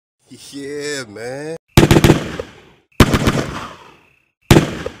Yeah, man.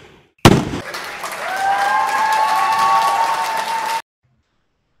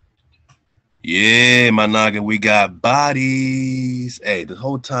 Yeah, my noggin, we got bodies. Hey, the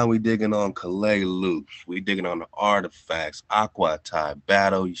whole time we digging on CALALUS, we digging on the artifacts. Ahkwah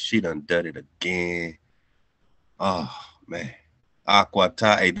battle. She done it again. Oh man,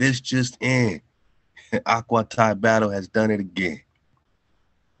 Ahkwah. Hey, this just in. Ahkwah battle has done it again.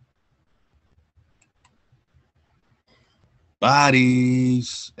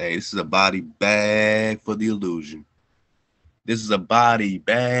 Bodies. Hey, this is a body bag for the illusion. This is a body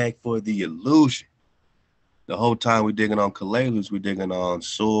bag for the illusion. The whole time we digging on CALALUS, we digging on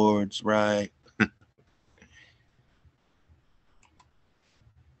swords, right?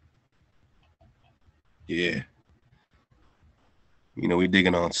 Yeah. You know, we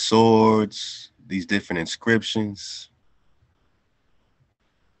digging on swords, these different inscriptions.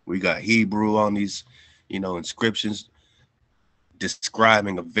 We got Hebrew on these, inscriptions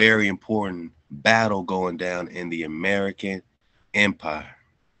describing a very important battle going down in the American Empire.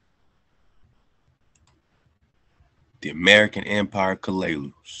 The American Empire,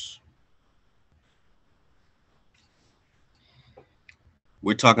 CALALUS.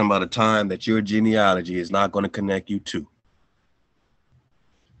 We're talking about a time that your genealogy is not going to connect you to.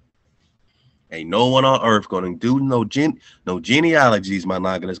 Ain't no one on earth going to do no genealogies, my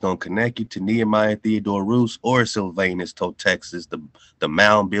noggin, that's going to connect you to Nehemiah Theodore Roos or Sylvanus Texas, the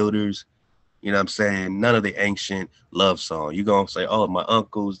mound builders. You know what I'm saying? None of the ancient love song. You're going to say, oh, my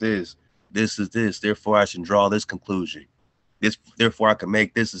uncle's this is this. Therefore, I should draw this conclusion. Therefore, I can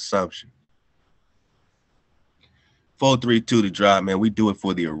make this assumption. 432 to drop, man. We do it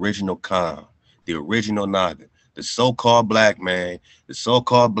for the original Khan, the original noggin, the so-called black man, the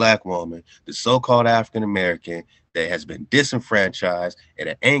so-called black woman, the so-called African American that has been disenfranchised and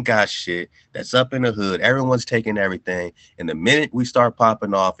it ain't got shit, that's up in the hood. Everyone's taking everything. And the minute we start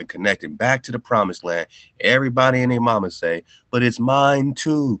popping off and connecting back to the promised land, everybody and their mama say, but it's mine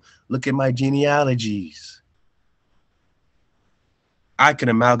too. Look at my genealogies. I can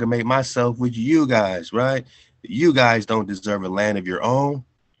amalgamate myself with you guys, right? You guys don't deserve a land of your own.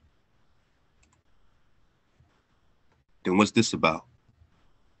 Then what's this about?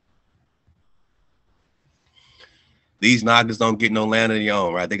 These noggins don't get no land of their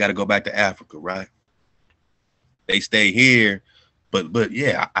own, right? They got to go back to Africa, right? They stay here, but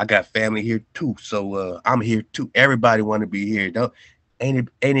yeah, I got family here too, so I'm here too. Everybody want to be here. Don't ain't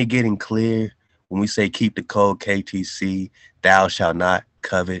it getting clear when we say keep the code KTC? Thou shalt not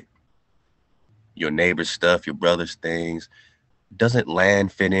covet your neighbor's stuff, your brother's things. Doesn't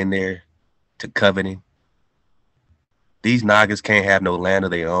land fit in there to coveting? These noggins can't have no land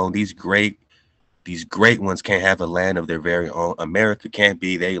of their own. These great ones can't have a land of their very own. America can't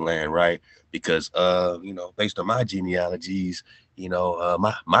be their land, right? Because based on my genealogies,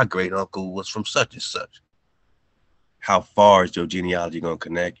 my great uncle was from such and such. How far is your genealogy gonna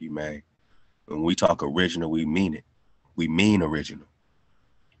connect you, man? When we talk original, we mean it. We mean original.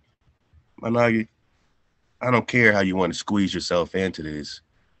 I don't care how you want to squeeze yourself into this.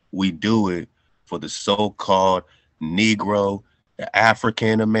 We do it for the so-called Negro, the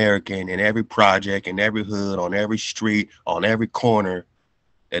African American in every project, in every hood, on every street, on every corner.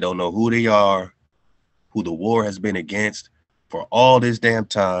 They don't know who they are, who the war has been against for all this damn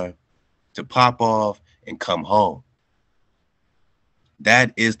time to pop off and come home.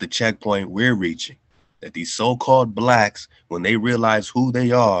 That is the checkpoint we're reaching. That these so-called blacks, when they realize who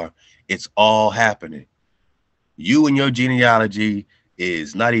they are, it's all happening. You and your genealogy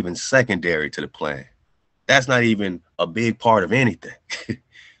is not even secondary to the plan. That's not even a big part of anything.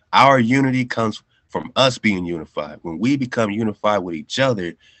 Our unity comes from us being unified. When we become unified with each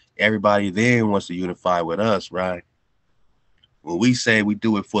other, everybody then wants to unify with us, right? When we say we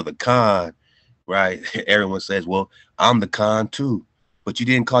do it for the Khan, right? Everyone says, well, I'm the Khan too. But you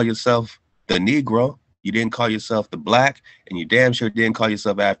didn't call yourself the Negro. You didn't call yourself the black, and you damn sure didn't call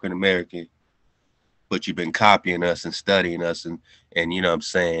yourself African American. But you've been copying us and studying us and you know what I'm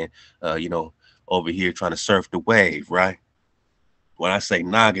saying, over here trying to surf the wave, right? When I say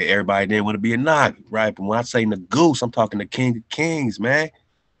Naga, everybody didn't want to be a Naga, right? But when I say Nagoose, I'm talking the King of Kings, man.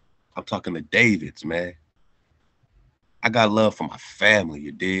 I'm talking the Davids, man. I got love for my family,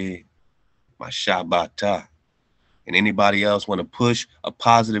 you dig? My Shabbatah. And anybody else want to push a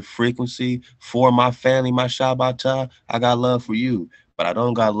positive frequency for my family, my Shabbatah, I got love for you. But I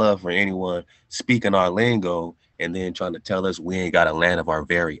don't got love for anyone speaking our lingo and then trying to tell us we ain't got a land of our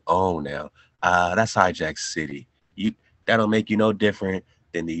very own now. That's hijack city. That'll make you no different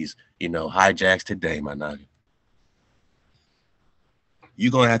than these, hijacks today, my nugget.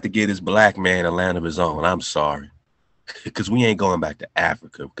 you're gonna have to give this black man a land of his own. I'm sorry. Because we ain't going back to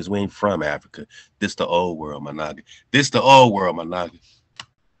Africa, because we ain't from Africa. This the old world, my nigga. This the old world, my nigga.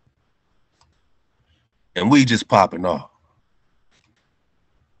 And we just popping off.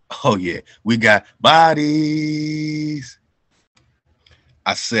 Oh yeah, we got bodies.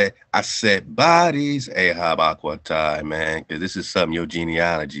 I said bodies. Hey, how about Ahkwah time, man? Because this is something your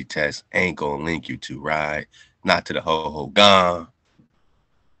genealogy test ain't gonna link you to, right? Not to the ho-ho gone.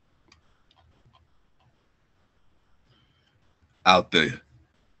 Out the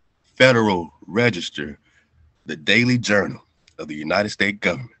Federal Register, the Daily Journal of the United States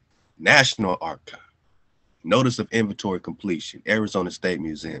Government, National Archive, Notice of Inventory Completion, Arizona State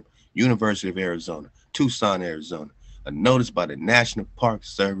Museum, University of Arizona, Tucson, Arizona, a notice by the National Park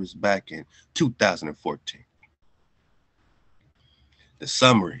Service back in 2014. The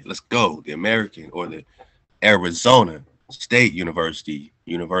summary, let's go. The American or the Arizona State University,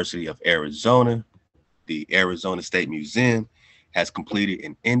 University of Arizona, the Arizona State Museum has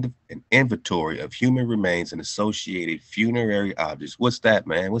completed an inventory of human remains and associated funerary objects. What's that,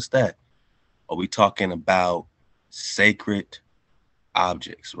 man? What's that? Are we talking about sacred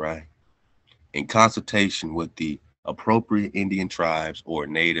objects, right? In consultation with the appropriate Indian tribes or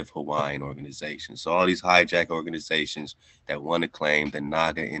Native Hawaiian organizations. So all these hijack organizations that want to claim the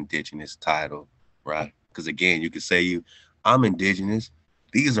Naga indigenous title, right? Because again, you could say I'm indigenous.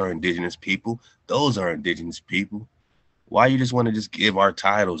 These are indigenous people. Those are indigenous people. Why you just want to just give our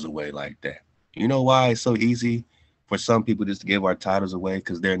titles away like that? You know why it's so easy for some people just to give our titles away?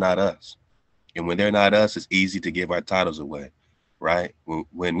 Because they're not us. And when they're not us, it's easy to give our titles away, right?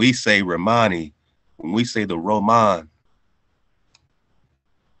 When we say Romani, when we say the Roman,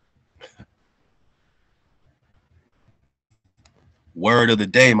 word of the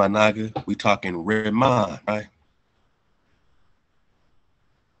day, my naga, we talking Roman, right?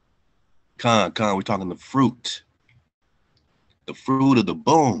 Con, we talking the fruit of the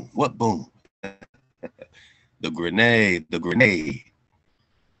boom. What boom? The grenade. The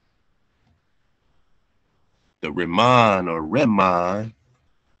Riman or Reman,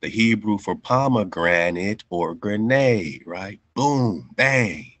 the Hebrew for pomegranate or grenade, right? Boom,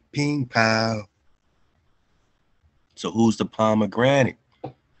 bang, ping, pow. So who's the pomegranate?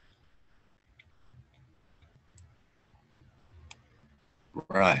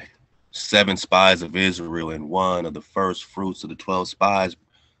 Right. 7 spies of Israel and one of the first fruits of the 12 spies.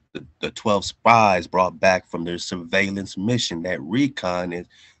 The 12 spies brought back from their surveillance mission. That recon is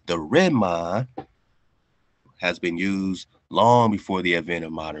the Riman has been used long before the advent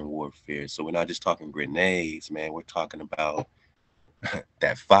of modern warfare. So we're not just talking grenades, man. We're talking about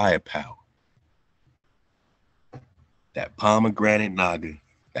that firepower, that pomegranate naga,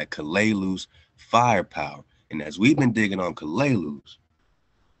 that CALALUS firepower. And as we've been digging on CALALUS,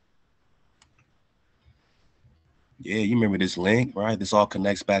 yeah, you remember this link, right? This all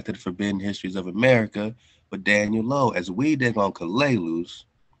connects back to the Forbidden Histories of America. But Daniel Lowe, as we dig on CALALUS,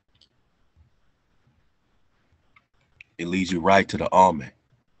 it leads you right to the Almond,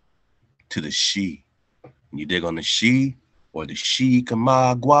 to the She. When you dig on the She or the She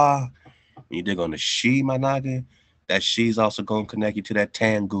Kamagwa, when you dig on the She, my naga, that She's also going to connect you to that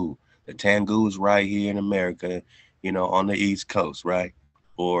Tangu. The Tangu is right here in America, on the East Coast, right?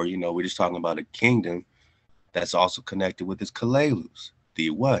 Or, we're just talking about a kingdom that's also connected with this CALALUS.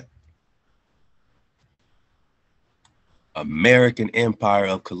 The what? American Empire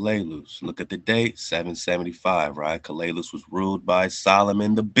of CALALUS. Look at the date, 775, right? CALALUS was ruled by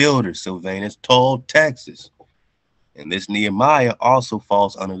Solomon the Builder, Sylvanus Texas. And this Nehemiah also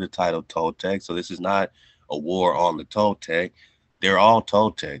falls under the title Toltec. So this is not a war on the Toltec. They're all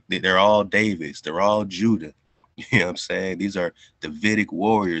Toltec. They're all Davids. They're all Judah. You know what I'm saying? These are Davidic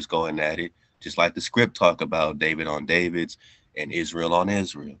warriors going at it, just like the script talk about David on Davids and Israel on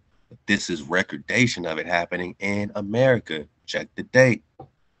Israel. This is recordation of it happening in America. Check the date.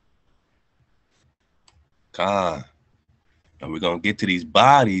 And we're going to get to these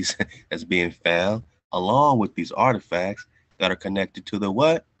bodies that's being found along with these artifacts that are connected to the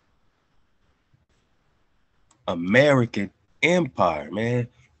what? American Empire, man.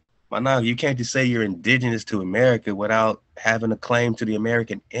 Now, you can't just say you're indigenous to America without having a claim to the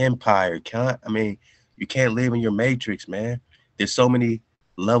American Empire. You can't live in your matrix, man. There's so many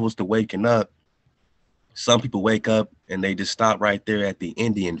levels to waking up. Some people wake up and they just stop right there at the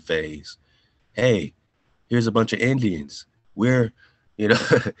Indian phase. Hey, here's a bunch of Indians. We're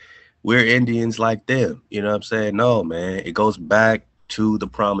Indians like them. You know what I'm saying? No, man. It goes back to the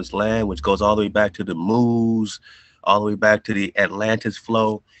Promised Land, which goes all the way back to the Moors, all the way back to the Atlantis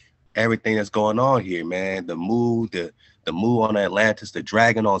flow. Everything that's going on here, man. The Mu, the Mu on Atlantis, the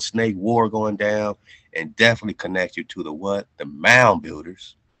Dragon on Snake War going down, and definitely connect you to the what? The mound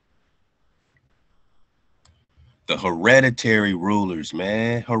builders. The hereditary rulers,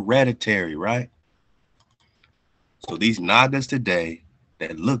 man. Hereditary, right? So these Nagas today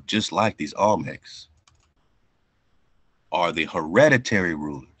that look just like these Olmecs are the hereditary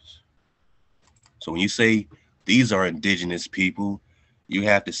rulers. So when you say these are indigenous people, you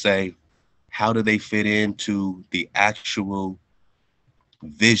have to say, how do they fit into the actual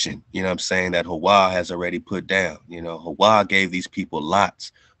vision, you know what I'm saying, that Hawa has already put down? You know, Hawa gave these people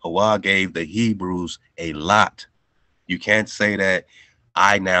lots. Hawa gave the Hebrews a lot. You can't say that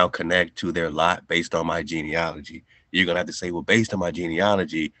I now connect to their lot based on my genealogy. You're going to have to say, well, based on my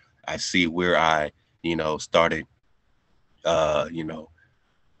genealogy, I see where I, started, I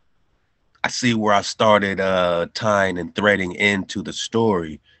see where I started tying and threading into the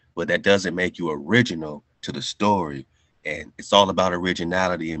story, but that doesn't make you original to the story. And it's all about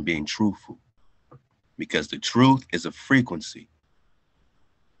originality and being truthful, because the truth is a frequency,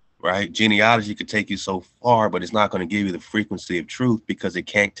 right? Genealogy could take you so far, but it's not going to give you the frequency of truth, because it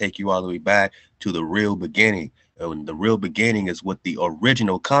can't take you all the way back to the real beginning. And the real beginning is what the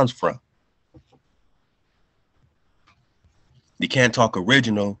original comes from. You can't talk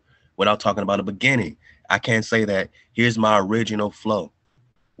original without talking about a beginning. I can't say that here's my original flow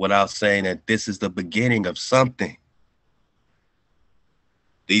without saying that this is the beginning of something.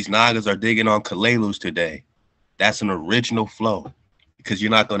 These Nagas are digging on CALALUS today. That's an original flow, because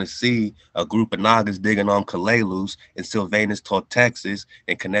you're not going to see a group of Nagas digging on CALALUS in Sylvanus taught Texas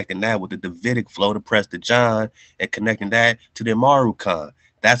and connecting that with the Davidic flow to Prester John and connecting that to the Amaru Khan.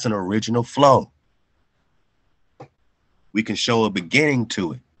 That's an original flow. We can show a beginning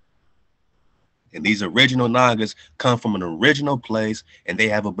to it. And these original Nagas come from an original place, and they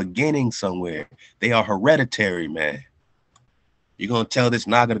have a beginning somewhere. They are hereditary, man. You're going to tell this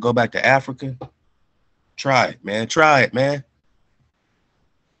Naga to go back to Africa? Try it, man. Try it, man.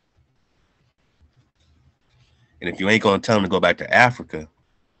 And if you ain't going to tell him to go back to Africa,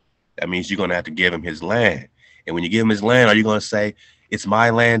 that means you're going to have to give him his land. And when you give him his land, are you going to say, it's my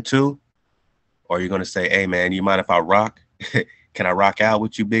land too? Or are you going to say, hey, man, you mind if I rock? Can I rock out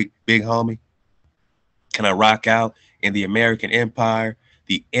with you, big homie? Can I rock out in the American Empire,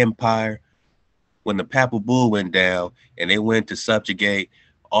 the empire? When the Papal Bull went down and they went to subjugate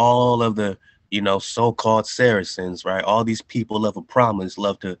all of the, so-called Saracens, right? All these people of a promise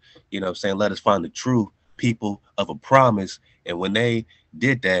love to, let us find the true people of a promise. And when they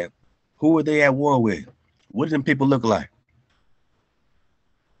did that, who were they at war with? What did them people look like?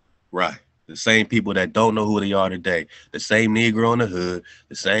 Right. The same people that don't know who they are today, the same Negro in the hood,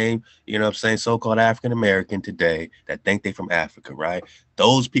 the same, so-called African-American today that think they from Africa, right?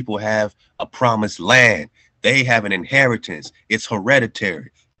 Those people have a promised land. They have an inheritance. It's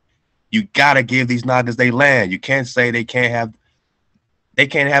hereditary. You got to give these Nagas their land. You can't say they can't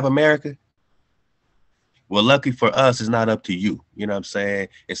have America. Well, lucky for us, it's not up to you. You know what I'm saying?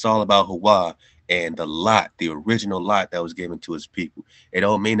 It's all about Hawa and the lot, the original lot that was given to his people. It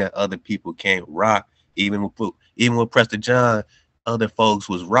don't mean that other people can't rock. Even with Prester John, other folks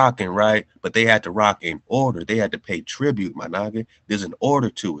was rocking, right? But they had to rock in order. They had to pay tribute, my Naga. There's an order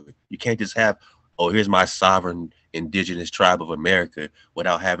to it. You can't just have, oh, here's my sovereign indigenous tribe of America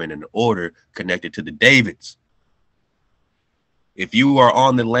without having an order connected to the Davids. If you are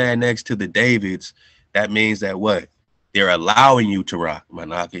on the land next to the Davids, that means that what? They're allowing you to rock, my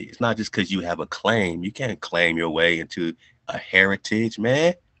Naga. It's not just because you have a claim. You can't claim your way into a heritage,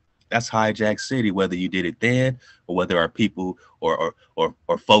 man. That's hijack city, whether you did it then or whether our people or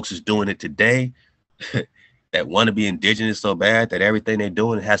folks is doing it today that want to be indigenous so bad that everything they're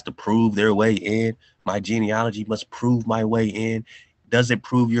doing has to prove their way in. My genealogy must prove my way in. Does it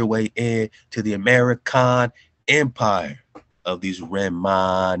prove your way in to the American empire of these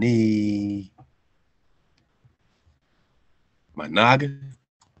Remani? My Naga?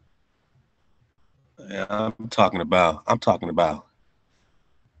 I'm talking about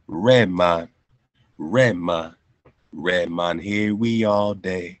Redmon, here we all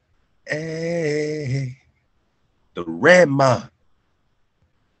day. Hey, the Redmon,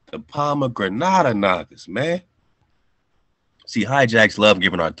 the pomegranate Nagas, man. See, hijacks love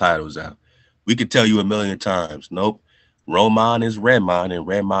giving our titles out. We could tell you a million times, nope, Roman is Redmon and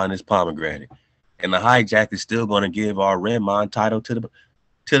Redmon is pomegranate. And the hijack is still going to give our Redmon title to the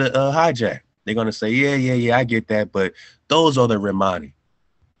hijack. They're going to say, yeah, I get that, but those are the Remani.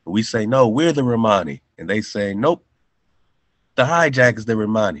 We say, no, we're the Remani. And they say, nope, the hijack is the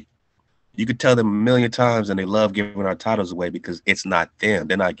Remani. You could tell them a million times, and they love giving our titles away because it's not them.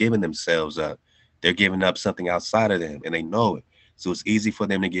 They're not giving themselves up. They're giving up something outside of them, and they know it. So it's easy for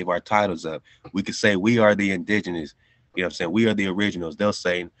them to give our titles up. We could say we are the indigenous. You know what I'm saying? We are the originals. They'll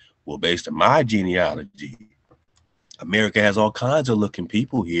say, well, based on my genealogy, America has all kinds of looking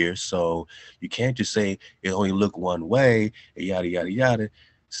people here. So you can't just say it only look one way, and yada, yada, yada.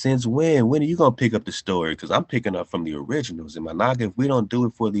 Since when? When are you going to pick up the story? Because I'm picking up from the originals. And Managa, if we don't do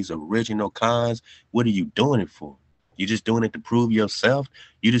it for these original cons, what are you doing it for? You just doing it to prove yourself?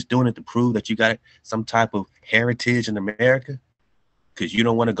 You just doing it to prove that you got some type of heritage in America? Because you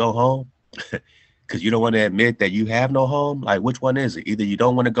don't want to go home? Because you don't want to admit that you have no home? Like, which one is it? Either you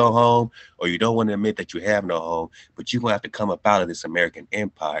don't want to go home or you don't want to admit that you have no home, but you're going to have to come up out of this American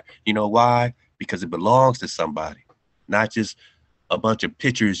empire. You know why? Because it belongs to somebody, not just a bunch of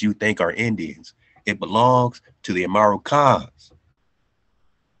pictures you think are Indians. It belongs to the Americans.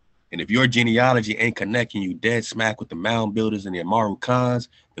 And if your genealogy ain't connecting you dead smack with the mound builders and the Americans,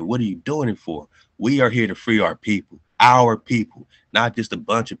 then what are you doing it for? We are here to free our people, not just a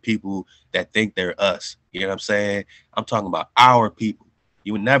bunch of people that think they're us. You know what I'm saying? I'm talking about our people.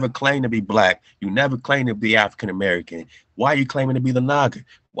 You would never claim to be black. You never claim to be African American. Why are you claiming to be the Naga?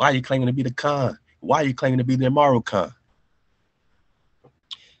 Why are you claiming to be the Khan? Why are you claiming to be the American?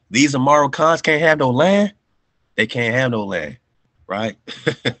 These Americans can't have no land. They can't have no land, right?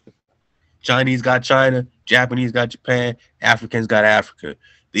 Chinese got China, Japanese got Japan, Africans got Africa.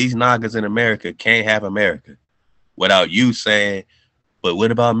 These Nagas in America can't have America without you saying, but what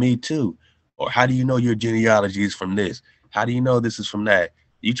about me too? Or how do you know your genealogy is from this? How do you know this is from that?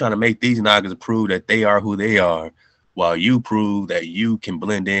 You trying to make these Nagas prove that they are who they are while you prove that you can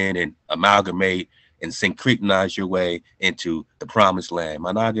blend in and amalgamate and synchronize your way into the promised land.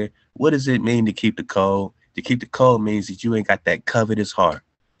 My Naga, what does it mean to keep the code? To keep the code means that you ain't got that covetous heart.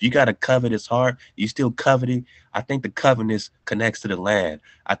 If you got a covetous heart, you still coveting. I think the covetousness connects to the land.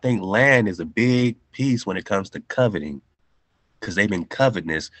 I think land is a big piece when it comes to coveting, because they've been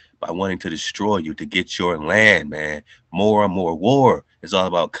covetous by wanting to destroy you to get your land, man. More and more war is all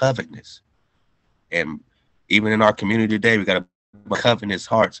about covetousness. And even in our community today, we got a covetous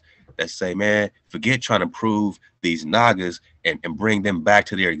hearts that say, man, forget trying to prove these Nagas and bring them back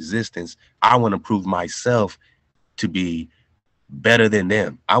to their existence. I want to prove myself to be better than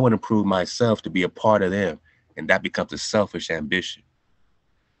them. I want to prove myself to be a part of them. And that becomes a selfish ambition.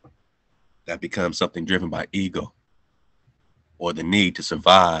 That becomes something driven by ego or the need to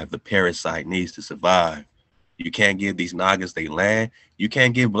survive. The parasite needs to survive. You can't give these Nagas their land. You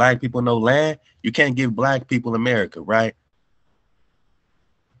can't give black people no land. You can't give black people America, right?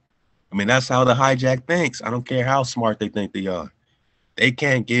 I mean, that's how the hijack thinks. I don't care how smart they think they are. They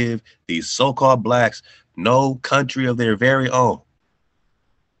can't give these so-called blacks no country of their very own.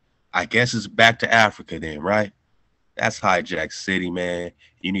 I guess it's back to Africa then, right? That's hijack city, man.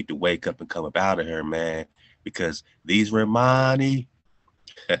 You need to wake up and come up out of here, man, because these Romani,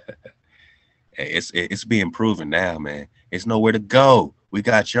 it's being proven now, man. It's nowhere to go. We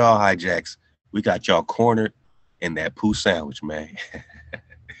got y'all hijacks. We got y'all cornered in that poo sandwich, man.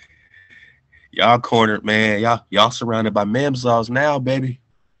 Y'all cornered, man. Y'all surrounded by memsaws now, baby.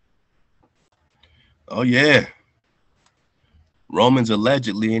 Oh yeah. Romans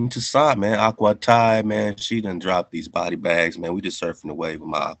allegedly into Toussaint, man. Ahkwah Thai, man. She done dropped these body bags, man. We just surfing the wave with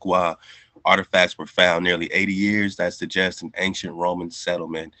my Ahkwah. Artifacts were found nearly 80 years. That suggests an ancient Roman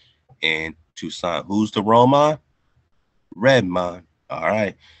settlement in Toussaint. Who's the Roman? Redmond. All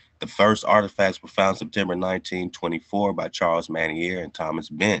right. The first artifacts were found September 1924 by Charles Manier and Thomas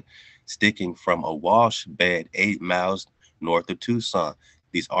Bent, sticking from a wash bed 8 miles north of Toussaint.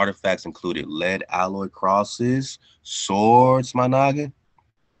 These artifacts included lead alloy crosses, swords, my noggin.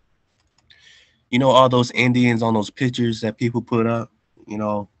 You know, all those Indians on those pictures that people put up, you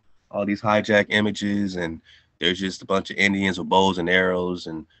know, all these hijack images, and there's just a bunch of Indians with bows and arrows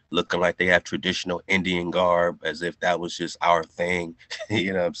and looking like they have traditional Indian garb as if that was just our thing.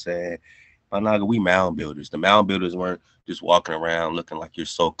 You know what I'm saying? My noggin, we mound builders. The mound builders weren't just walking around looking like your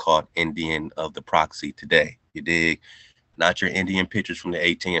so-called Indian of the proxy today. You dig? Not your Indian pictures from the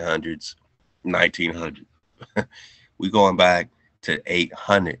 1800s, 1900s. We going back to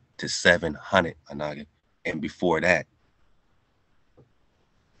 800 to 700, Anaga, and before that.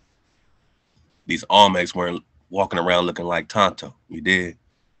 These Olmecs weren't walking around looking like Tonto. You did.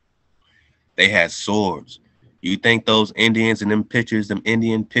 They had swords. You think those Indians in them pictures, them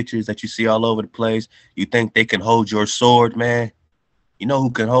Indian pictures that you see all over the place, you think they can hold your sword, man? You know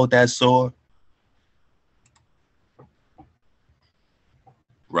who can hold that sword?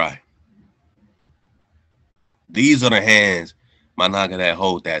 Right. These are the hands, my naga, that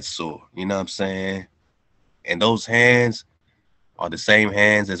hold that sword. You know what I'm saying? And those hands are the same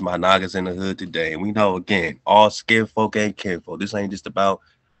hands as my Nagas in the hood today. And we know, again, all skin folk ain't kinfolk. This ain't just about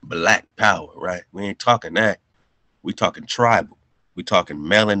black power, right? We ain't talking that. We talking tribal. We talking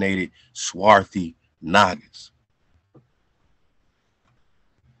melanated, swarthy Nagas.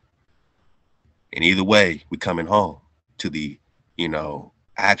 And either way, we coming home to the,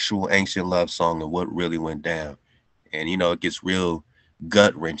 actual ancient love song and what really went down. And, it gets real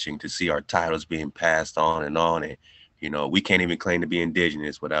gut-wrenching to see our titles being passed on. And, we can't even claim to be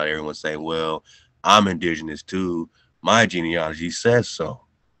indigenous without everyone saying, well, I'm indigenous too. My genealogy says so.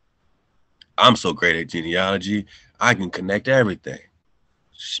 I'm so great at genealogy, I can connect everything.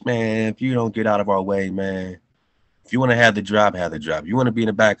 Man, if you don't get out of our way, man, if you want to have the job, have the job. You want to be in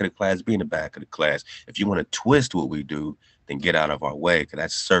the back of the class, be in the back of the class. If you want to twist what we do, then get out of our way, because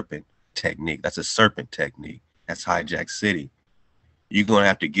that's serpent technique. That's a serpent technique. That's hijack city. You're going to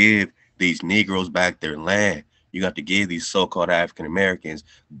have to give these Negroes back their land. You have to give these so-called African Americans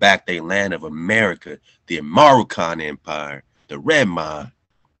back their land of America, the Amarukan Empire, the Red Man.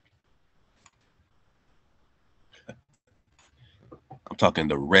 I'm talking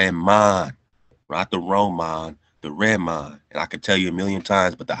the Red Man, not the Roman, the Red Man. And I can tell you a million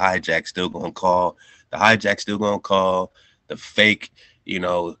times, but the hijack's still going to call. The hijack's still going to call. The fake,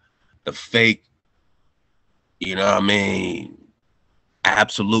 the fake,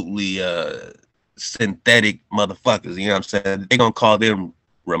 absolutely synthetic motherfuckers, you know what I'm saying? They're going to call them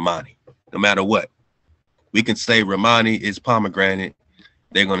Romani, no matter what. We can say Romani is pomegranate.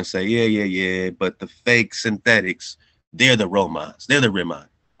 They're going to say, yeah. But the fake synthetics, they're the Romans. They're the Riman.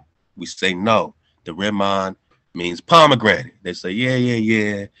 We say, no, the Riman means pomegranate. They say,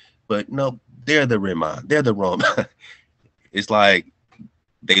 yeah. But no, they're the Riman. They're the Roman. It's like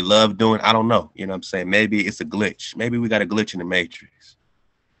they love doing, I don't know. You know what I'm saying? Maybe it's a glitch. Maybe we got a glitch in the matrix.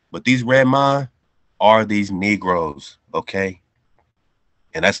 But these Riman are these Negroes, okay?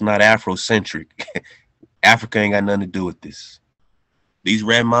 And that's not Afrocentric. Africa ain't got nothing to do with this. These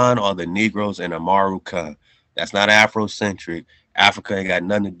Riman are the Negroes in Amaruka. That's not Afrocentric. Africa ain't got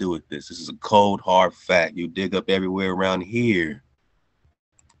nothing to do with this. This is a cold, hard fact. You dig up everywhere around here.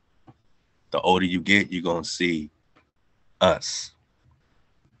 The older you get, you're going to see us.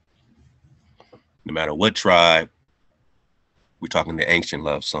 No matter what tribe, we're talking the ancient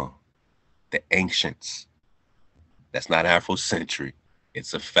love song. The ancients. That's not Afrocentric.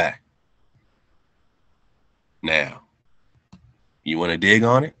 It's a fact. Now, you want to dig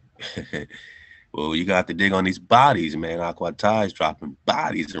on it? Well, you got to dig on these bodies, man. Ahkwah is dropping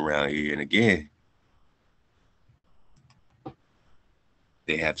bodies around here. And again,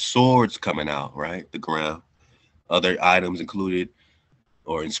 they have swords coming out, right? The ground. Other items included,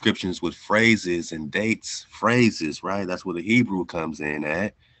 or inscriptions with phrases and dates, phrases, right? That's where the Hebrew comes in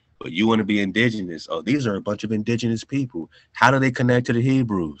at. But you want to be indigenous. Oh, these are a bunch of indigenous people. How do they connect to the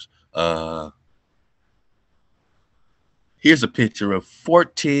Hebrews? Here's a picture of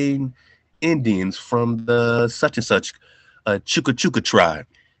 14 Indians from the such and such Chuka Chuka tribe.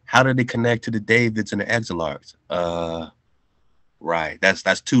 How do they connect to the Davids and the Exilarchs? Right,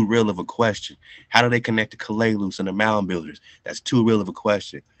 that's too real of a question. How do they connect to CALALUS and the mound builders? That's too real of a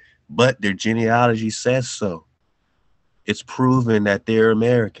question. But their genealogy says so. It's proven that they're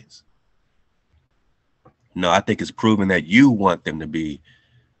Americans. No, I think it's proven that you want them to be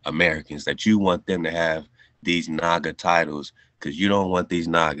Americans, that you want them to have these Naga titles, because you don't want these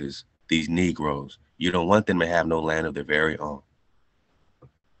Nagas, these Negroes, you don't want them to have no land of their very own.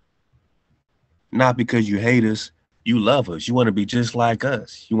 Not because you hate us, you love us. You want to be just like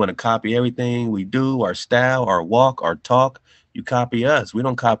us. You want to copy everything we do, our style, our walk, our talk. You copy us. We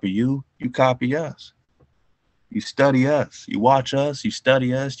don't copy you. You copy us. You study us. You watch us. You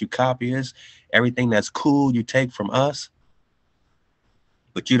study us. You copy us. Everything that's cool, you take from us.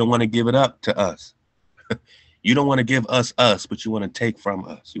 But you don't want to give it up to us. You don't want to give us, but you want to take from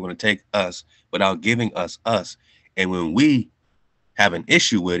us. You want to take us without giving us. And when we have an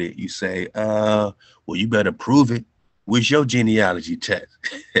issue with it, you say, well, you better prove it. Where's your genealogy test?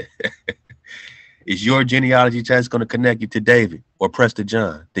 Is your genealogy test going to connect you to David or Prester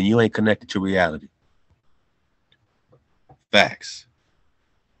John? Then you ain't connected to reality. Facts.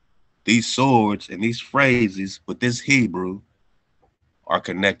 These swords and these phrases with this Hebrew are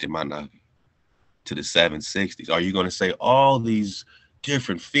connected, my Navi, to the 760s. Are you going to say all these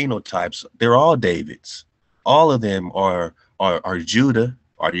different phenotypes, they're all Davids? All of them are Judah.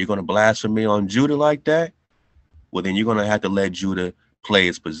 Are you going to blaspheme on Judah like that? Well, then you're going to have to let Judah play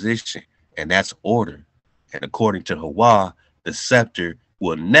its position, and that's order. And according to Ahkwah, the scepter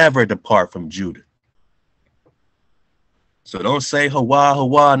will never depart from Judah. So don't say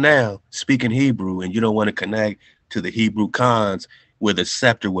Ahkwah now, speaking Hebrew, and you don't want to connect to the Hebrew khans where the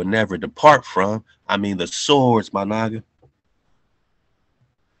scepter would never depart from. I mean, the swords, my naga.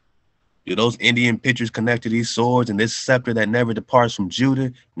 Do those Indian pictures connect to these swords and this scepter that never departs from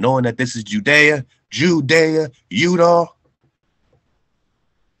Judah, knowing that this is Judea, Udall?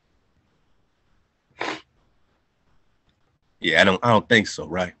 Yeah, I don't think so,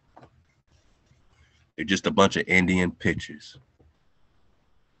 right? They're just a bunch of Indian pictures.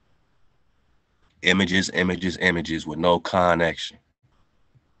 Images with no connection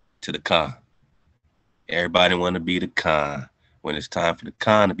to the Khan. Everybody want to be the Khan when it's time for the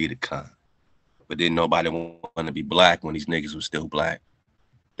Khan to be the Khan. But then nobody want to be black when these niggas were still black.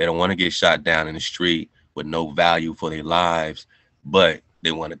 They don't want to get shot down in the street with no value for their lives, but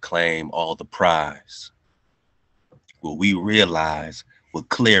they want to claim all the prize. Well, we realize with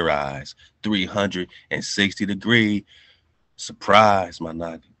clear eyes, 360-degree surprise, my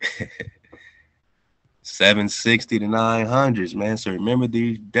nigga. 760 to 900s, man. So remember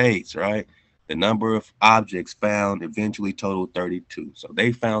these dates, right? The number of objects found eventually totaled 32. So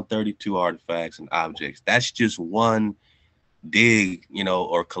they found 32 artifacts and objects. That's just one dig,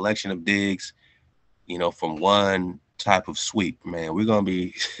 or collection of digs, from one type of sweep, man. We're going to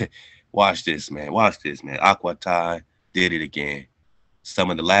be, watch this, man. Ahkwah did it again.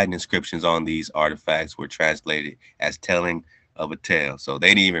 Some of the Latin inscriptions on these artifacts were translated as telling of a tale. So they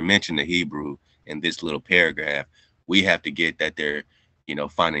didn't even mention the Hebrew in this little paragraph. We have to get that they're,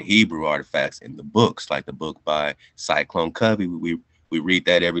 finding Hebrew artifacts in the books, like the book by Cyclone Covey. We read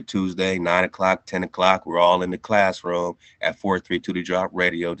that every Tuesday, 9 o'clock, 10 o'clock. We're all in the classroom at 432 The Drop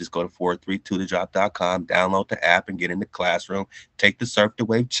Radio. Just go to 432thedrop.com, download the app, and get in the classroom. Take the Surf the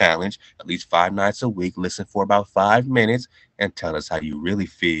Wave challenge at least 5 nights a week. Listen for about 5 minutes and tell us how you really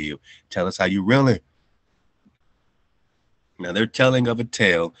feel. Tell us how you really. Now, they're telling of a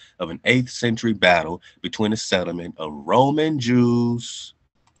tale of an 8th century battle between a settlement of Roman Jews.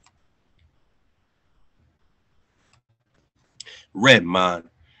 Redmond,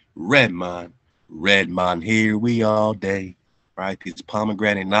 here we all day, right? These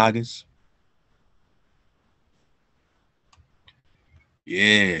pomegranate nagas.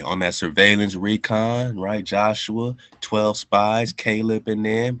 Yeah, on that surveillance recon, right? Joshua, 12 spies, Caleb and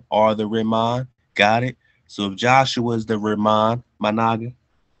them are the Ramon. Got it? So if Joshua is the Ramon, my naga,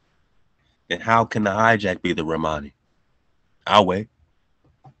 then how can the hijack be the Ramani? I'll wait.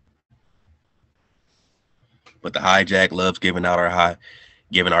 But the hijack loves giving our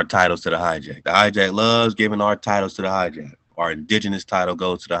titles to the hijack. The hijack loves giving our titles to the hijack. Our indigenous title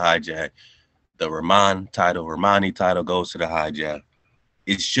goes to the hijack. The Ramani title goes to the hijack.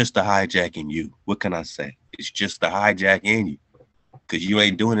 It's just the hijack in you. What can I say? It's just the hijack in you. Because you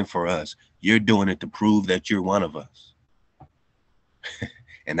ain't doing it for us. You're doing it to prove that you're one of us.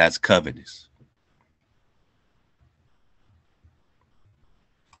 And that's covetous.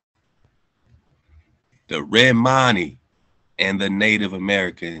 The Remani and the Native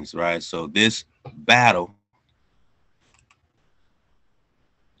Americans, right? So this battle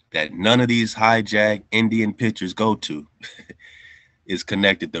that none of these hijack Indian pictures go to is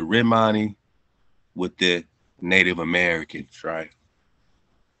connected the Remani with the Native Americans, right?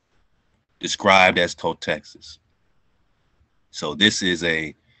 Described as Toltexes. So this is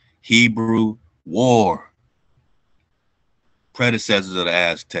a Hebrew war, predecessors of the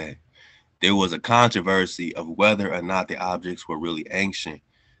Aztec. There was a controversy of whether or not the objects were really ancient.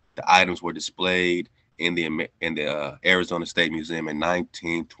 The items were displayed in the Arizona State Museum in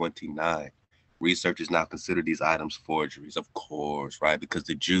 1929. Researchers now consider these items forgeries, of course, right? Because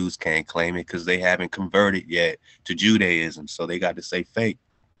the Jews can't claim it because they haven't converted yet to Judaism, so they got to say fake.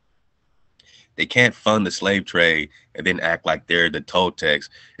 They can't fund the slave trade and then act like they're the Toltecs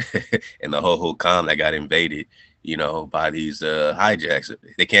and the whole Khan that got invaded, by these hijacks.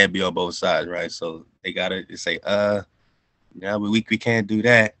 They can't be on both sides, right? So they gotta say, now we can't do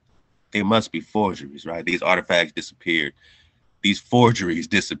that. They must be forgeries, right? These artifacts disappeared. These forgeries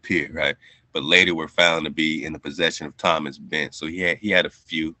disappeared, right? But later were found to be in the possession of Thomas Bent. So he had a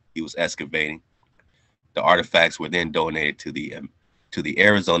few. He was excavating. The artifacts were then donated to the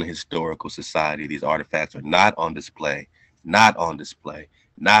Arizona Historical Society. These artifacts are not on display at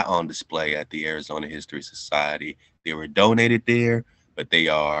the Arizona History Society. They were donated there, but they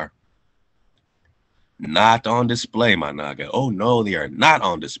are not on display, my naga. Oh no, they are not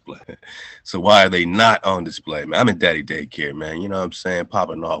on display. So why are they not on display, man? I'm in daddy daycare, man. You know what I'm saying?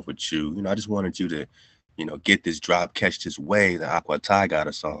 Popping off with you. I just wanted you to, get this drop, catch this wave that Ahkwah got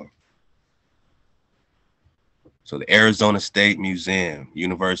us on. So the Arizona State Museum,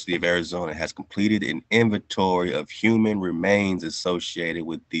 University of Arizona, has completed an inventory of human remains associated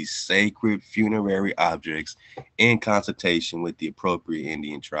with these sacred funerary objects in consultation with the appropriate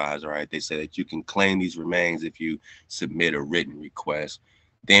Indian tribes. All right, they say that you can claim these remains if you submit a written request.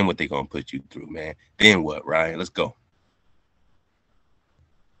 Then what they gonna put you through, man? Then what, right? Let's go.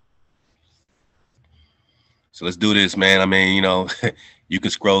 So let's do this, man. I mean, you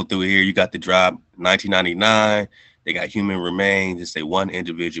can scroll through here. You got the drop 1999. They got human remains. They say one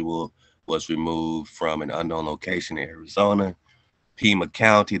individual was removed from an unknown location in Arizona. Pima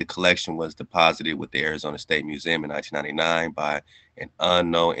County, the collection was deposited with the Arizona State Museum in 1999 by an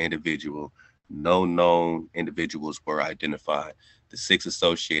unknown individual. No known individuals were identified. The 6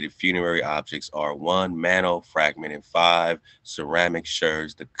 associated funerary objects are 1 mantle fragment and 5 ceramic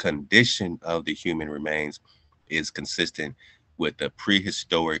sherds. The condition of the human remains is consistent with the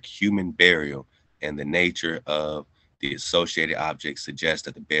prehistoric human burial, and the nature of the associated objects suggests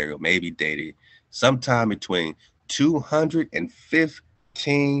that the burial may be dated sometime between 200 and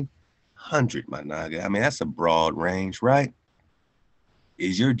 1500, my naga. I mean, that's a broad range, right?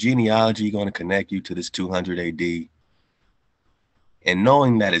 Is your genealogy going to connect you to this 200 AD? And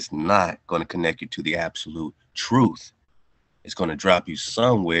knowing that it's not going to connect you to the absolute truth, it's going to drop you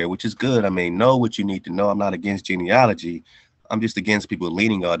somewhere, which is good. I mean, know what you need to know. I'm not against genealogy. I'm just against people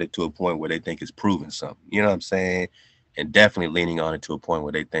leaning on it to a point where they think it's proven something. You know what I'm saying? And definitely leaning on it to a point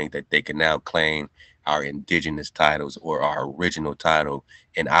where they think that they can now claim our indigenous titles or our original title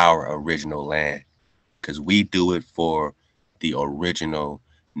in our original land. Because we do it for the original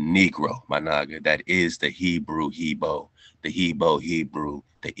Negro, my naga. That is the Hebrew Hebo, the Hebo Hebrew,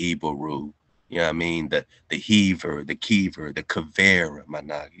 the Iberu. You know what I mean? The Heaver, the Kiever, the Kavera, my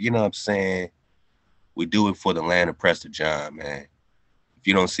naga. You know what I'm saying? We do it for the land of Prester John, man. If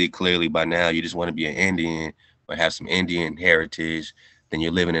you don't see clearly by now, you just want to be an Indian or have some Indian heritage, then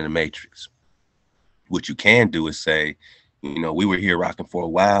you're living in the matrix. What you can do is say, we were here rocking for a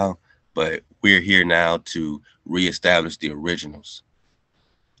while, but we're here now to reestablish the originals.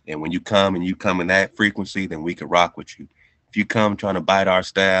 And when you come in that frequency, then we can rock with you. If you come trying to bite our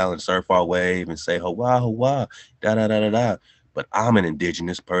style and surf our wave and say, Hawa, Hawa, da da da da da. But I'm an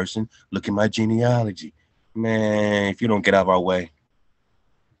indigenous person. Look at my genealogy. Man, if you don't get out of our way,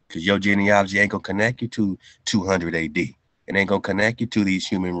 because your genealogy ain't going to connect you to 200 AD. It ain't going to connect you to these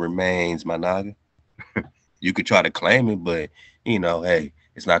human remains, my naga. You could try to claim it, but, hey,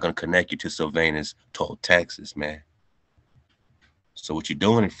 it's not going to connect you to Sylvanus told Texas, man. So what you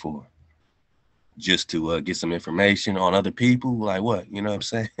doing it for? Just to get some information on other people? Like what? You know what I'm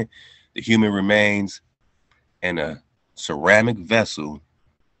saying? The human remains and a ceramic vessel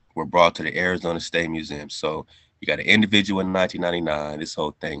were brought to the Arizona State Museum. So you got an individual in 1999, this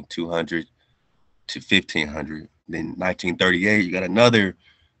whole thing, 200 to 1500. Then 1938, you got another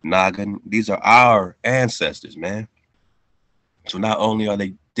noggin. These are our ancestors, man. So not only are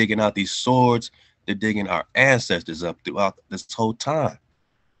they digging out these swords, they're digging our ancestors up throughout this whole time.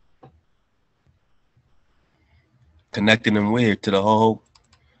 Connecting them where? To the whole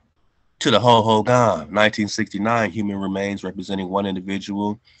Hogan. 1969, human remains representing one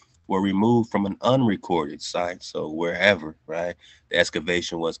individual were removed from an unrecorded site. So wherever, right? The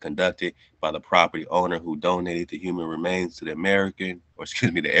excavation was conducted by the property owner who donated the human remains to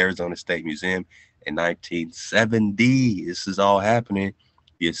the Arizona State Museum in 1970. This is all happening.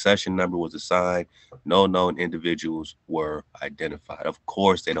 The accession number was assigned. No known individuals were identified. Of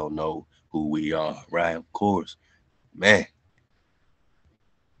course, they don't know who we are, right? Of course. Man.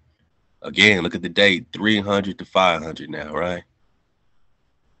 Again, look at the date, 300 to 500 now, right?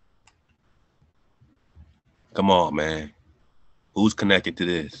 Come on, man. Who's connected to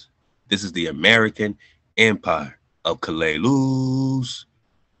this? This is the American Empire of CALALUS.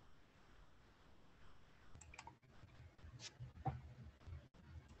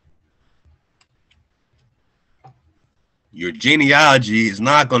 Your genealogy is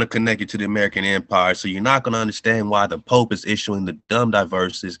not going to connect you to the American Empire, so you're not going to understand why the Pope is issuing the dumb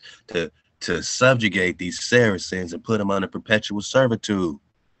diverses to subjugate these Saracens and put them under perpetual servitude.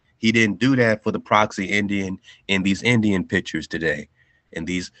 He didn't do that for the proxy Indian in these Indian pictures today. And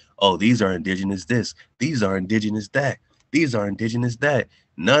these are indigenous this, these are indigenous that, these are indigenous that.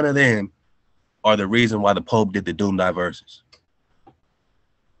 None of them are the reason why the Pope did the doom diverses.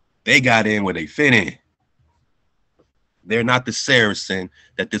 They got in where they fit in. They're not the Saracen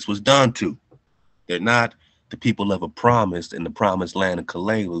that this was done to. They're not the people of a promise in the promised land of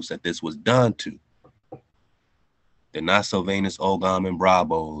CALALUS that this was done to. They're not Sylvanus Ogam and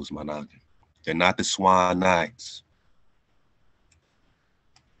Brabos, my naga. They're not the Swan Knights.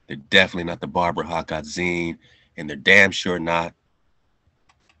 They're definitely not the Barbara Hakkatzin and they're damn sure not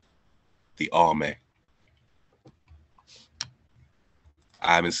the Almec.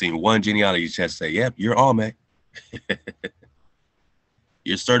 I haven't seen one genealogy test say, yep, you're Almec.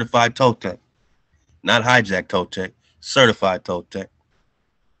 You're certified Toltec, not hijack Toltec, certified Toltec.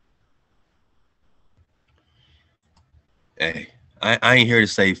 Hey, I ain't here to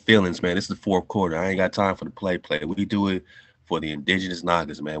save feelings, man. This is the fourth quarter. I ain't got time for the play. We do it for the indigenous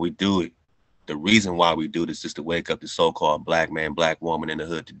Nagas, man. We do it. The reason why we do this is to wake up the so-called black man, black woman in the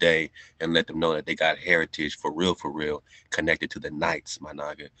hood today and let them know that they got heritage for real, connected to the Knights, my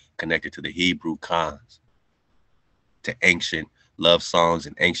Naga, connected to the Hebrew Khans, to ancient love songs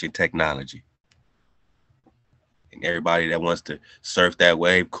and ancient technology. And everybody that wants to surf that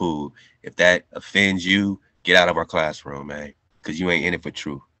wave, cool. If that offends you, get out of our classroom, man, because you ain't in it for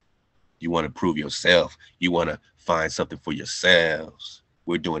truth. You want to prove yourself. You want to find something for yourselves.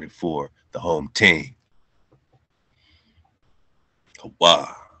 We're doing it for the home team.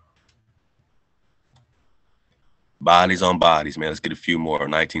 Wow. Bodies on bodies, man. Let's get a few more.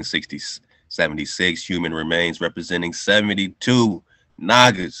 1960, 76, human remains representing 72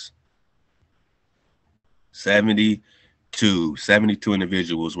 Nagas. 72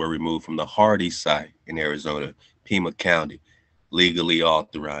 individuals were removed from the Hardy site in Arizona, Pima County, legally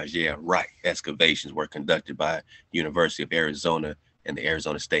authorized. Yeah, right. Excavations were conducted by University of Arizona and the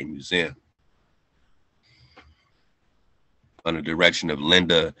Arizona State Museum under the direction of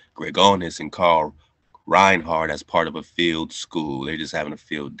Linda Gregonis and Carl Reinhardt as part of a field school. They're just having a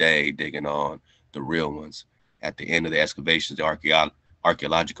field day digging on the real ones. At the end of the excavations, the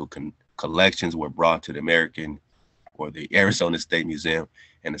archaeological collections were brought to the Arizona State Museum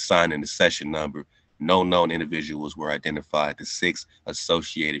and assigned in the session number. No known individuals were identified. The 6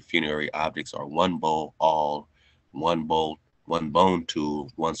 associated funerary objects are one bowl awl, one bone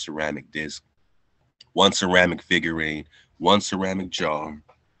tool, one ceramic disc, one ceramic figurine, one ceramic jar.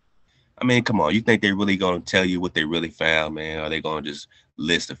 I mean, come on, you think they're really gonna tell you what they really found, man? Or are they gonna just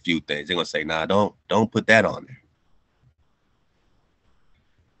list a few things? They're gonna say, nah, don't put that on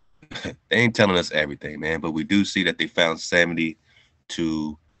there. They ain't telling us everything, man, but we do see that they found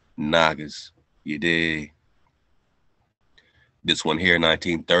 72 Nagas. You dig? This one here,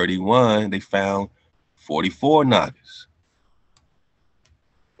 1931, they found 44 Nagas.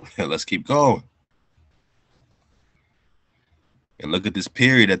 Let's keep going. And look at this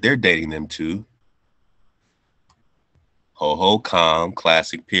period that they're dating them to. Ho-Ho-Kam,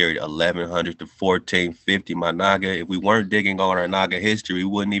 classic period, 1100 to 1450, my Naga. If we weren't digging on our Naga history, we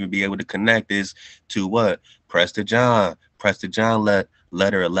wouldn't even be able to connect this to what? Prester John. Prester John letter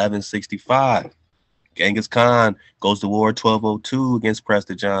 1165. Genghis Khan goes to war 1202 against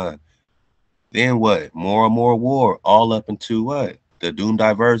Prester John. Then what? More and more war, all up into what? The Doom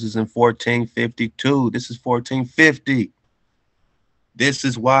Diverses in 1452. This is 1450. This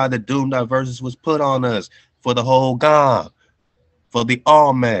is why the Doom Diverses was put on us, for the whole Gam, for the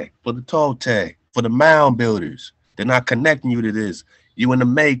Almec, for the Toltec, for the mound builders. They're not connecting you to this. You in the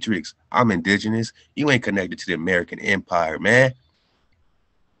Matrix. I'm indigenous. You ain't connected to the American Empire, man.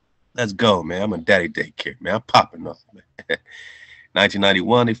 Let's go, man. I'm a daddy daycare, man. I'm popping off, man.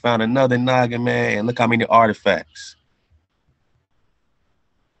 1991, they found another Naga, man. And look how many artifacts.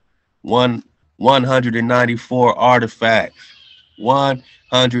 194 artifacts.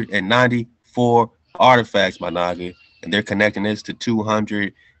 194 artifacts, my Naga. And they're connecting this to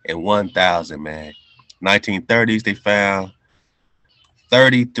 201,000, man. 1930s, they found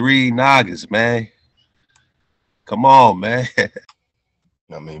 33 Nagas, man. Come on, man.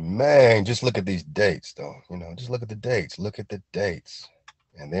 I mean, man, just look at these dates, though. You know, just look at the dates. Look at the dates.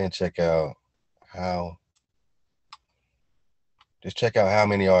 And then check out how, just check out how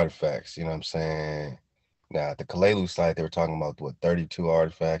many artifacts, you know what I'm saying? Now, at the CALALUS site, they were talking about, what, 32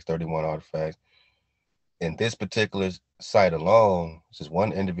 artifacts, 31 artifacts. In this particular site alone, just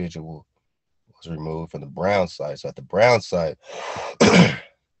one individual was removed from the Brown site. So at the Brown site,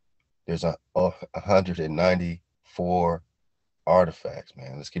 there's 194 artifacts,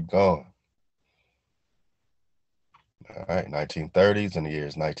 man. Let's keep going. All right, 1930s and the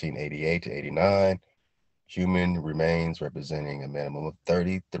years 1988 to 89. Human remains representing a minimum of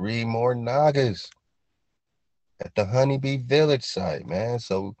 33 more Nagas at the Honeybee Village site, man.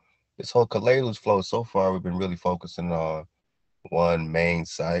 So this whole CALALUS flow so far, we've been really focusing on one main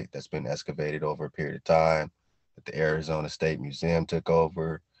site that's been excavated over a period of time, that the Arizona State Museum took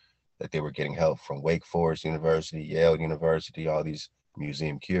over, that they were getting help from Wake Forest University, Yale University, all these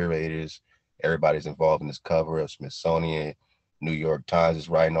museum curators. Everybody's involved in this cover-up. Smithsonian, New York Times is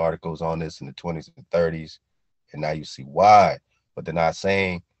writing articles on this in the 20s and 30s. And now you see why. But they're not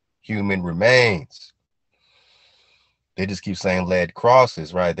saying human remains. They just keep saying lead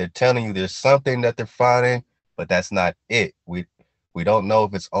crosses, right? They're telling you there's something that they're finding, but that's not it. We don't know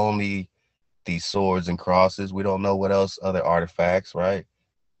if it's only these swords and crosses. We don't know what else, other artifacts, right?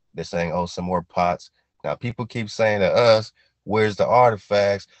 They're saying, oh, some more pots. Now, people keep saying to us, where's the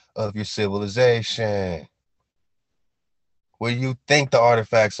artifacts of your civilization? Where do you think the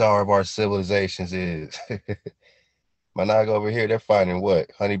artifacts are of our civilizations is? Managa over here, they're finding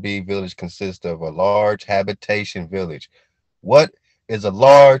what? Honeybee Village consists of a large habitation village. What is a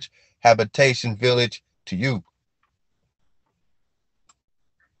large habitation village to you?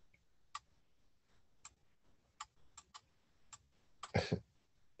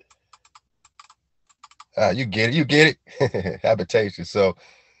 You get it. You get it. Habitation. So,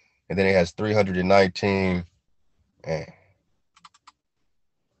 and then it has 319, eh,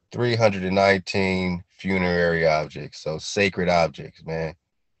 319 funerary objects. So sacred objects, man.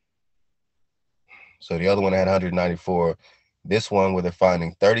 So the other one had 194. This one where they're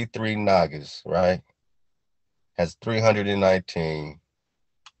finding 33 Nagas, right? Has 319,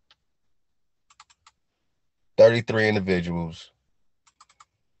 33 individuals,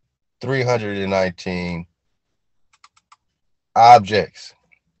 319 objects.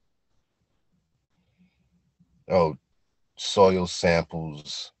 Oh, soil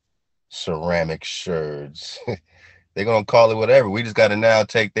samples, ceramic sherds. They're gonna call it whatever. We just gotta now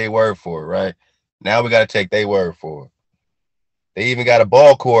take their word for it, right? Now we gotta take their word for it. They even got a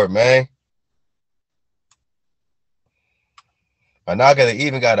ball court, man. A Naga, they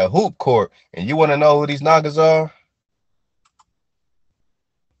even got a hoop court. And you wanna know who these Nagas are?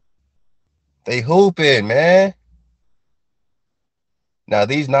 They hooping, man. Now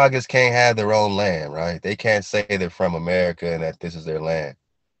these Nagas can't have their own land, right? They can't say they're from America and that this is their land.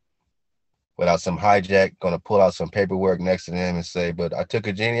 Without some hijack gonna pull out some paperwork next to them and say, but I took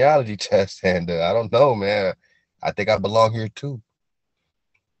a genealogy test and I don't know, man. I think I belong here too.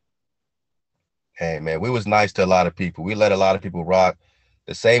 Hey, man, we was nice to a lot of people. We let a lot of people rock.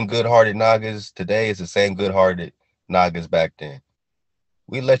 The same good-hearted Nagas today is the same good-hearted Nagas back then.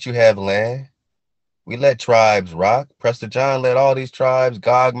 We let you have land. We let tribes rock. Prester John let all these tribes,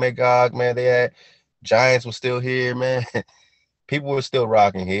 Gog, Magog, man, they had giants were still here, man. People were still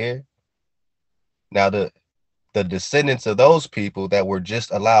rocking here. Now the descendants of those people that were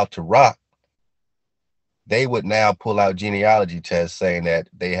just allowed to rock, they would now pull out genealogy tests saying that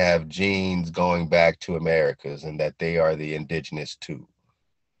they have genes going back to Americas and that they are the indigenous too.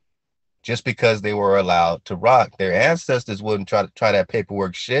 Just because they were allowed to rock. Their ancestors wouldn't try that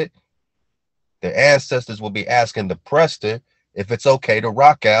paperwork shit. Their ancestors will be asking the Prester if it's okay to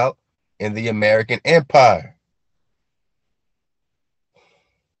rock out in the American Empire.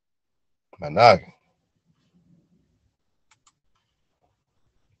 Managa.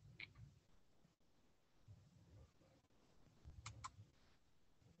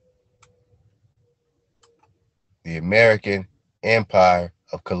 The American Empire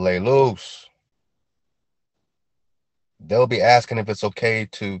of CALALUS. They'll be asking if it's okay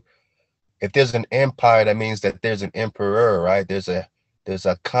to, if there's an empire, that means that there's an emperor, right? There's a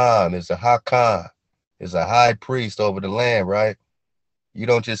Khan, there's a Hakan, there's a high priest over the land, right? You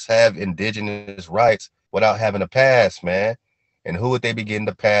don't just have indigenous rights without having a pass, man. And who would they be getting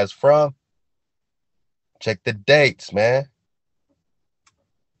the pass from? Check the dates, man.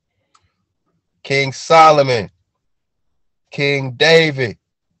 King Solomon, King David,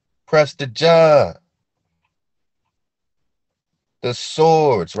 Prester John, the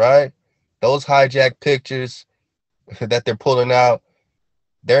swords, right? Those hijack pictures that they're pulling out,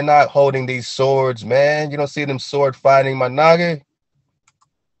 they're not holding these swords, man. You don't see them sword fighting Managa.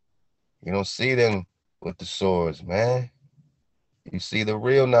 You don't see them with the swords, man. You see the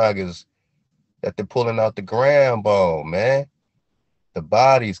real Nagas that they're pulling out the ground bone, man. The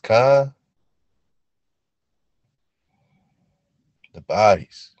bodies, Khan. The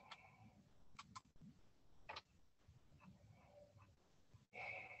bodies.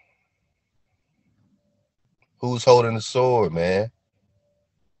 Who's holding the sword, man?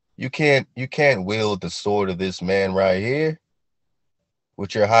 You can't wield the sword of this man right here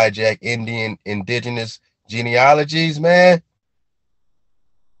with your hijack Indian indigenous genealogies, man.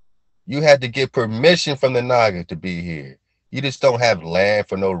 You had to get permission from the Naga to be here. You just don't have land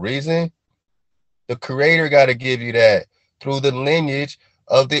for no reason. The creator got to give you that through the lineage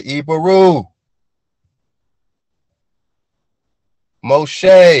of the Ibaru.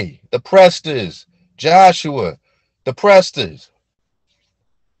 Moshe, the Presters, Joshua, the Presters.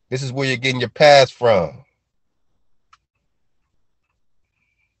 This is where you're getting your pass from.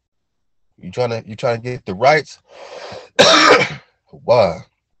 You trying to get the rights? Wow.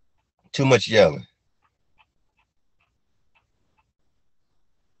 Too much yelling.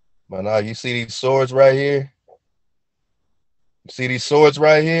 Man, now you see these swords right here? You see these swords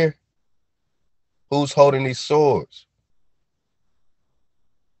right here? Who's holding these swords?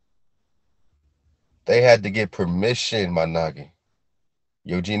 They had to get permission, my Nagi.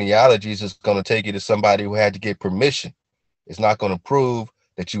 Your genealogy is just going to take you to somebody who had to get permission. It's not going to prove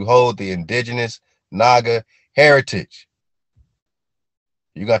that you hold the indigenous Naga heritage.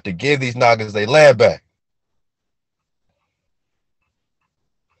 You got to give these Nagas their land back.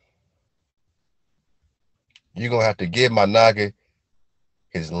 You're going to have to give my Naga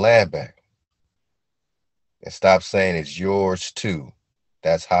his land back. And stop saying it's yours too.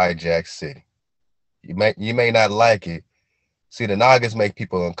 That's Hijack City. You may not like it. See, the Nagas make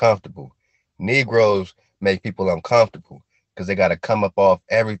people uncomfortable. Negroes make people uncomfortable because they got to come up off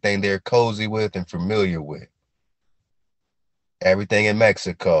everything they're cozy with and familiar with. Everything in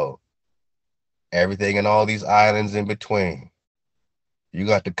Mexico, everything in all these islands in between. You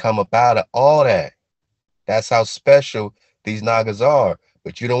got to come up out of all that. That's how special these Nagas are.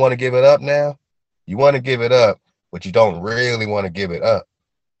 But you don't want to give it up now? You want to give it up, but you don't really want to give it up.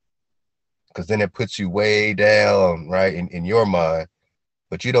 Because then it puts you way down, right, in your mind.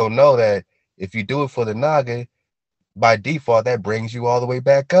 But you don't know that if you do it for the Naga, by default, that brings you all the way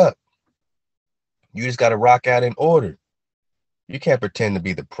back up. You just got to rock out in order. You can't pretend to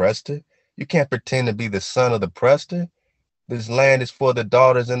be the Prester. You can't pretend to be the son of the Prester. This land is for the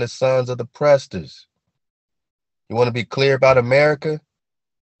daughters and the sons of the Presters. You want to be clear about America?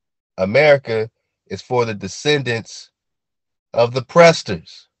 America is for the descendants of the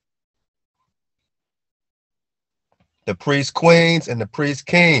Presters. The priest queens and the priest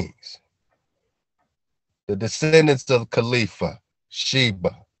kings. The descendants of Khalifa,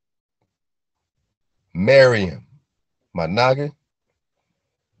 Sheba, Miriam, my Naga.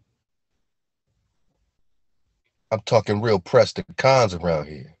 I'm talking real Prester cons around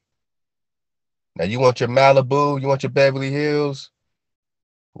here. Now, you want your Malibu, you want your Beverly Hills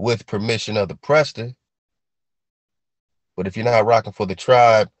with permission of the Prester. But if you're not rocking for the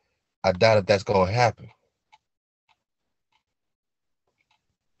tribe, I doubt if that's going to happen.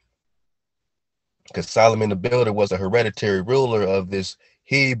 Because Solomon the Builder was a hereditary ruler of this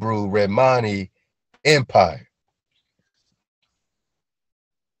Hebrew Remani empire.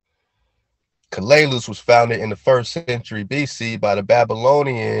 CALALUS was founded in the 1st century BC by the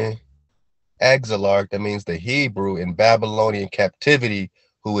Babylonian exarch, that means the Hebrew in Babylonian captivity,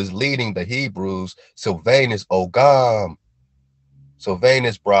 who is leading the Hebrews, Sylvanus Ogam,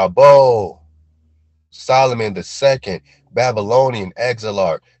 Sylvanus Brabo, Solomon II, Babylonian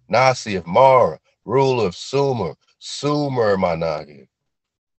exarch, Nasi of Mara, ruler of Sumer, Sumer Managi.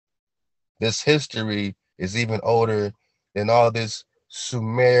 This history is even older than all this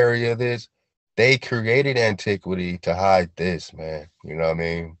Sumeria, this. They created antiquity to hide this, man. You know what I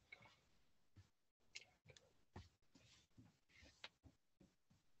mean?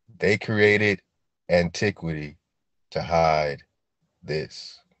 They created antiquity to hide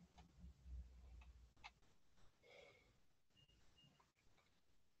this.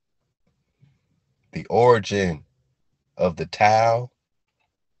 The origin of the Tau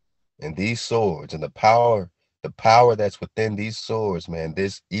and these swords and the power that's within these swords, man,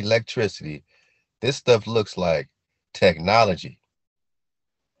 this electricity, this stuff looks like technology.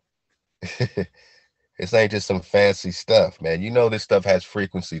 This ain't just some fancy stuff, man. You know this stuff has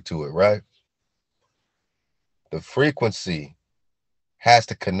frequency to it, right? The frequency has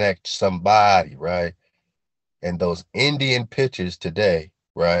to connect somebody, right? And those Indian pictures today,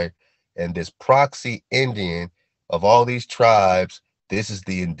 right? And this proxy Indian of all these tribes, this is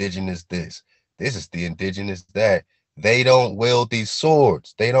the indigenous this is the indigenous that. They don't wield these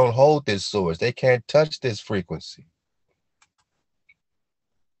swords. They don't hold these swords. They can't touch this frequency.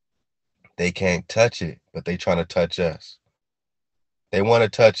 They can't touch it, but they trying to touch us. They want to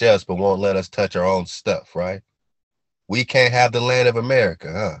touch us, but won't let us touch our own stuff, right? We can't have the land of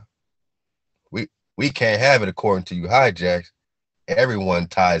America, huh? We can't have it according to you hijacks. Everyone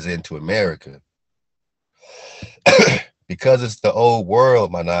ties into America. Because it's the old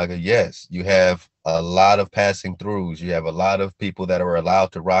world, my Naga, yes, you have a lot of passing throughs. You have a lot of people that are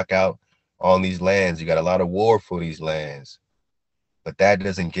allowed to rock out on these lands. You got a lot of war for these lands. But that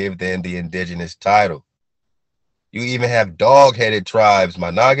doesn't give them the indigenous title. You even have dog-headed tribes,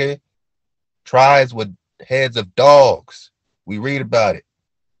 my Naga. Tribes with heads of dogs. We read about it.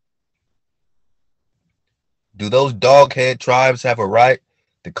 Do those dog-head tribes have a right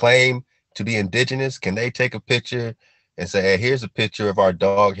to claim to be indigenous? Can they take a picture and say, hey, here's a picture of our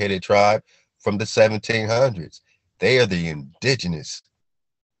dog-headed tribe from the 1700s? They are the indigenous.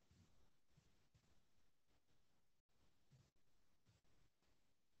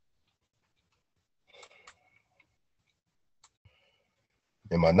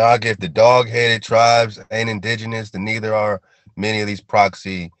 In my Naga, if the dog-headed tribes ain't indigenous, then neither are many of these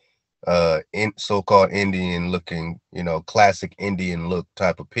proxy in so-called Indian looking, classic Indian look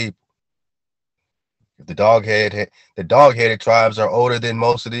type of people. If the dog-headed tribes are older than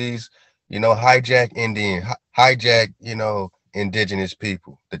most of these, hijack Indian, hijack, indigenous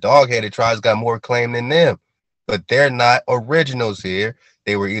people. The dog-headed tribes got more claim than them, but they're not originals here.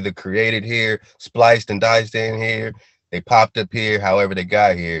 They were either created here, spliced and diced in here. They popped up here, however they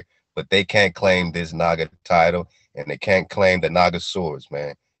got here, but they can't claim this Naga title, and they can't claim the Naga swords,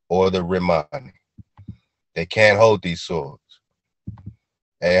 man, or the Rimani. They can't hold these swords.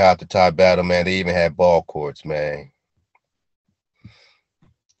 Hey, after tie battle, man, they even had ball courts, man.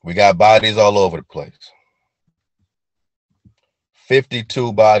 We got bodies all over the place.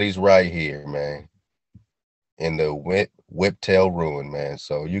 52 bodies right here, man, in the Whiptail ruin, man.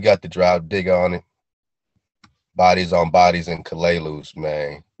 So you got the drought dig on it. Bodies on bodies in CALALUS,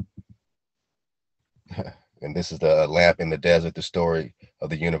 man. And this is the lamp in the desert, the story of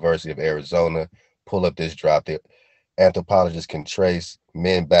the University of Arizona. Pull up this drop. The anthropologists can trace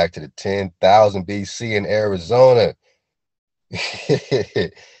men back to the 10,000 BC in Arizona,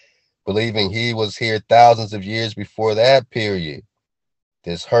 believing he was here thousands of years before that period.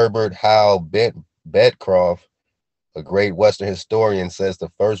 This Herbert Howell Bedcroft, a great Western historian, says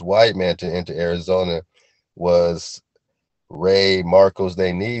the first white man to enter Arizona was Rey Marcos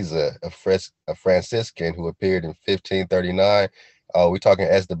de Niza, a Franciscan who appeared in 1539. We're talking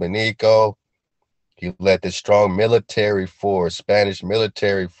Estebanico. He led this strong military force, Spanish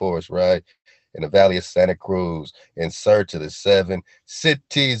military force, right, in the Valley of Santa Cruz in search of the 7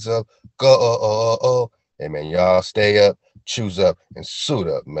 cities of go. Hey, man, y'all stay up, choose up, and suit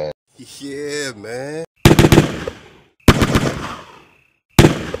up, man. Yeah, man.